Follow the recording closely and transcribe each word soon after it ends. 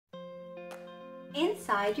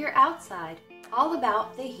Inside Your Outside, All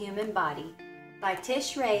About the Human Body by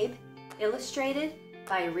Tish Rabe, illustrated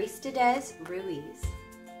by Aristides Ruiz.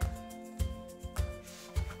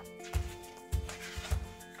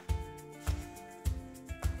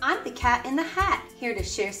 I'm the Cat in the Hat, here to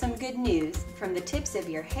share some good news, from the tips of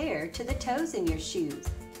your hair to the toes in your shoes.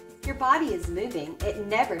 Your body is moving, it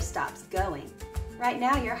never stops going. Right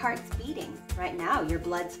now your heart's beating, right now your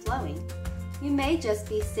blood's flowing. You may just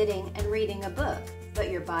be sitting and reading a book,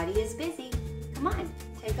 but your body is busy. Come on,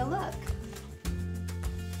 take a look.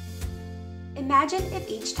 Imagine if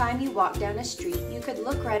each time you walk down a street, you could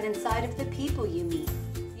look right inside of the people you meet.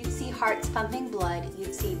 You'd see hearts pumping blood,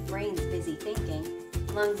 you'd see brains busy thinking,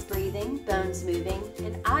 lungs breathing, bones moving,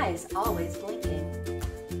 and eyes always blinking.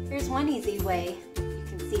 Here's one easy way you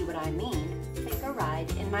can see what I mean. Take a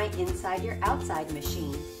ride in my Inside Your Outside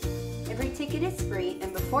machine. Every ticket is free,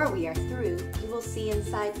 and before we are through, you will see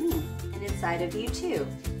inside me and inside of you too.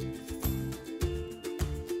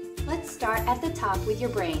 Let's start at the top with your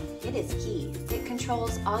brain. It is key. It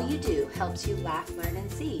controls all you do, helps you laugh, learn,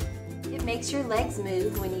 and see. It makes your legs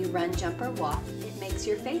move when you run, jump, or walk. It makes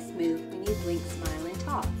your face move when you blink, smile, and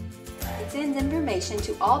talk. It sends information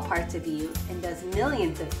to all parts of you and does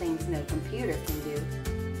millions of things no computer can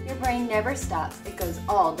do. Your brain never stops. It goes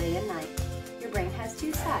all day and night. Your brain has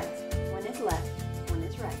two sides. One is left, one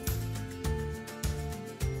is right.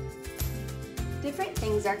 Different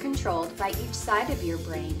things are controlled by each side of your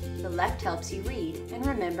brain. The left helps you read and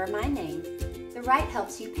remember my name. The right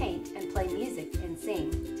helps you paint and play music and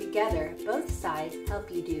sing. Together, both sides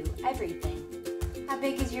help you do everything. How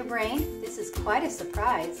big is your brain? This is quite a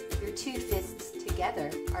surprise. Your two fists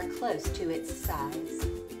together are close to its size.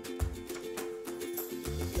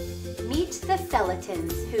 Meet the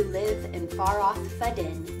skeletons who live in far-off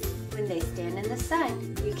Fudden. When they stand in the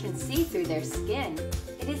sun, you can see through their skin.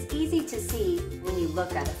 It is easy to see when you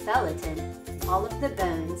look at a skeleton, all of the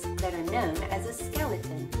bones that are known as a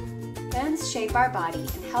skeleton. Bones shape our body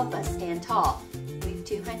and help us stand tall. We've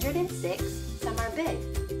 206, some are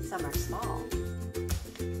big, some are small.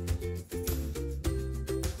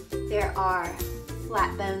 There are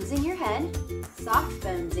flat bones in your head, soft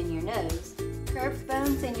bones in your nose, curved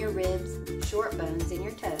bones in your ribs, short bones in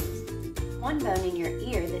your toes. One bone in your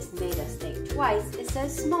ear, this made us think twice, is so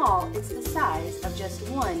small it's the size of just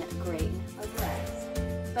one grain of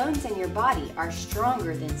rice. Bones in your body are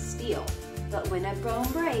stronger than steel, but when a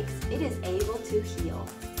bone breaks, it is able to heal.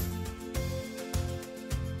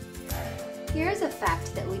 Here's a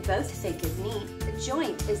fact that we both think is neat. A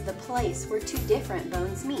joint is the place where two different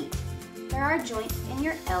bones meet. There are joints in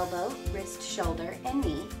your elbow, wrist, shoulder, and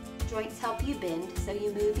knee. Joints help you bend so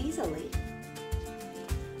you move easily.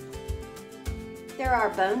 There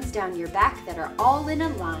are bones down your back that are all in a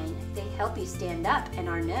line. They help you stand up and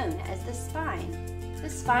are known as the spine. The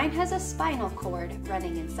spine has a spinal cord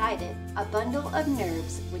running inside it, a bundle of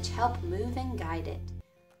nerves which help move and guide it.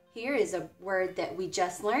 Here is a word that we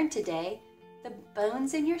just learned today. The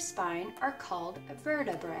bones in your spine are called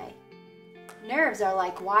vertebrae. Nerves are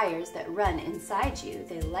like wires that run inside you.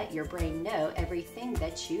 They let your brain know everything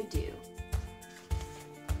that you do.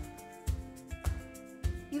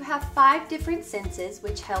 You have 5 different senses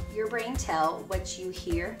which help your brain tell what you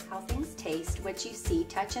hear, how things taste, what you see,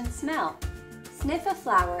 touch, and smell. Sniff a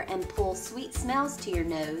flower and pull sweet smells to your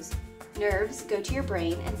nose. Nerves go to your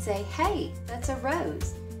brain and say, hey, that's a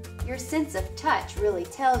rose. Your sense of touch really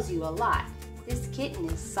tells you a lot. This kitten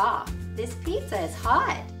is soft. This pizza is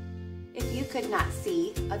hot. If you could not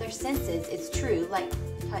see, other senses, it's true, like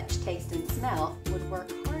touch, taste, and smell, would work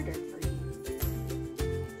harder for you.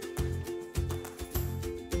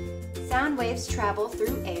 Sound waves travel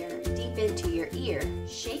through air, deep into your ear,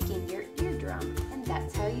 shaking your eardrum, and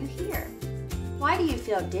that's how you hear. Why do you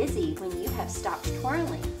feel dizzy when you have stopped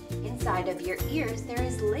twirling? Inside of your ears, there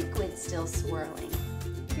is liquid still swirling.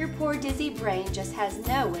 Your poor dizzy brain just has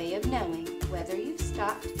no way of knowing whether you've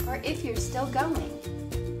stopped or if you're still going.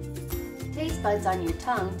 Taste buds on your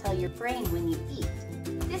tongue tell your brain when you eat.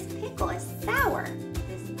 This pickle is sour.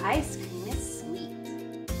 This ice cream is sweet.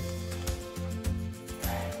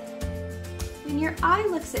 When your eye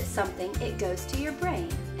looks at something, it goes to your brain,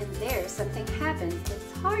 and there something happens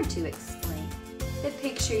that's hard to explain. The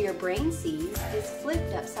picture your brain sees is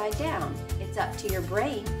flipped upside down. It's up to your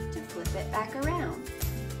brain to flip it back around.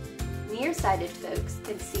 Nearsighted folks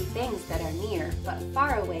can see things that are near, but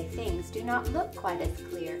faraway things do not look quite as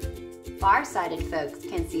clear. Far-sighted folks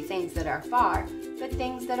can see things that are far, but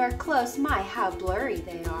things that are close, my, how blurry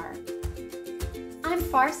they are. I'm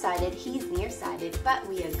far-sighted, he's nearsighted, but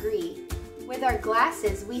we agree. With our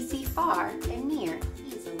glasses, we see far and near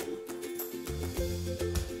easily.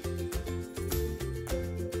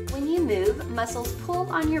 move, muscles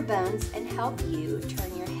pull on your bones and help you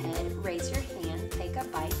turn your head, raise your hand, take a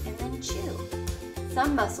bite, and then chew.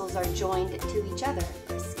 Some muscles are joined to each other,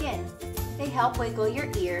 or skin. They help wiggle your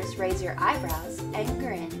ears, raise your eyebrows, and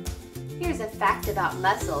grin. Here's a fact about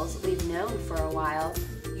muscles we've known for a while.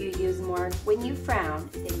 You use more when you frown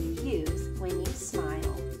than you use when you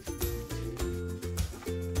smile.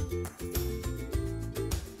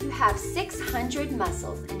 You have 600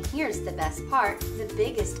 muscles, and here's the best part. The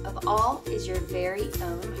biggest of all is your very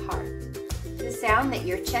own heart. The sound that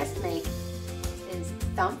your chest makes is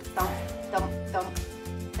thump, thump, thump, thump.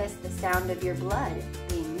 That's the sound of your blood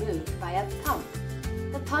being moved by a pump.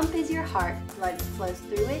 The pump is your heart. Blood flows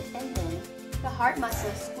through it, and then the heart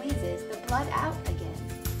muscle squeezes the blood out again.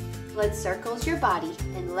 Blood circles your body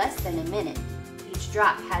in less than a minute. Each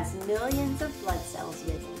drop has millions of blood cells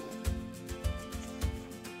within it.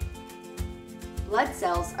 Blood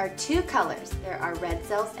cells are two colors. There are red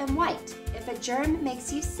cells and white. If a germ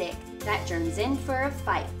makes you sick, that germ's in for a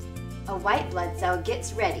fight. A white blood cell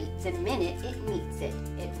gets ready the minute it meets it.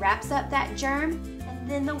 It wraps up that germ, and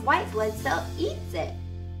then the white blood cell eats it.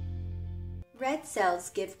 Red cells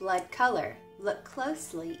give blood color. Look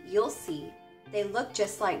closely, you'll see. They look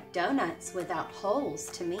just like donuts without holes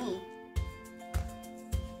to me.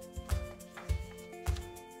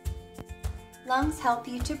 Lungs help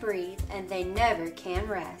you to breathe, and they never can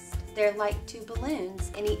rest. They're like two balloons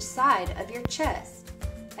in each side of your chest.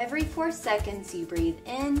 Every 4 seconds you breathe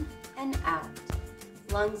in and out.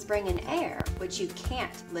 Lungs bring in air, which you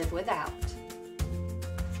can't live without.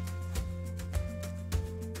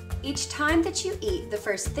 Each time that you eat, the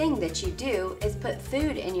first thing that you do is put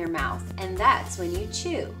food in your mouth, and that's when you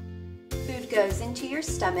chew. Food goes into your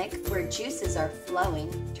stomach where juices are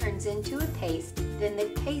flowing, turns into a paste, then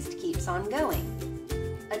the paste keeps on going.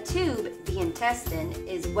 A tube, the intestine,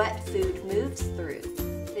 is what food moves through.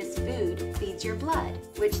 This food feeds your blood,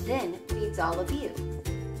 which then feeds all of you.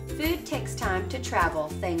 Food takes time to travel,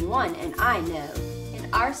 thing one, and I know. In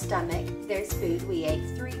our stomach, there's food we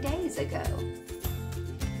ate 3 days ago.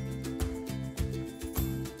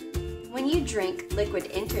 When you drink,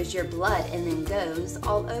 liquid enters your blood and then goes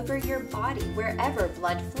all over your body wherever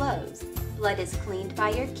blood flows. Blood is cleaned by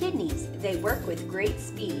your kidneys. They work with great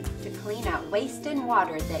speed to clean out waste and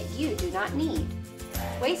water that you do not need.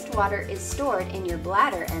 Wastewater is stored in your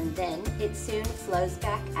bladder, and then it soon flows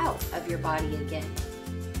back out of your body again.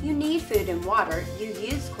 You need food and water. You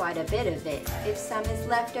use quite a bit of it. If some is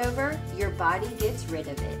left over, your body gets rid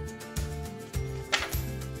of it.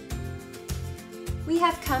 We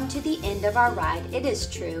have come to the end of our ride, it is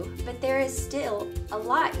true, but there is still a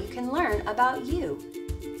lot you can learn about you.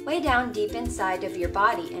 Way down deep inside of your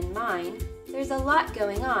body and mind, there's a lot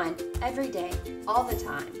going on every day, all the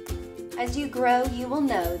time. As you grow, you will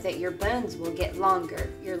know that your bones will get longer,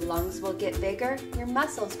 your lungs will get bigger, your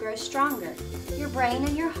muscles grow stronger. Your brain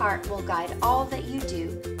and your heart will guide all that you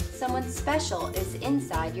do. Someone special is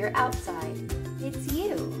inside your outside. It's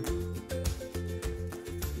you.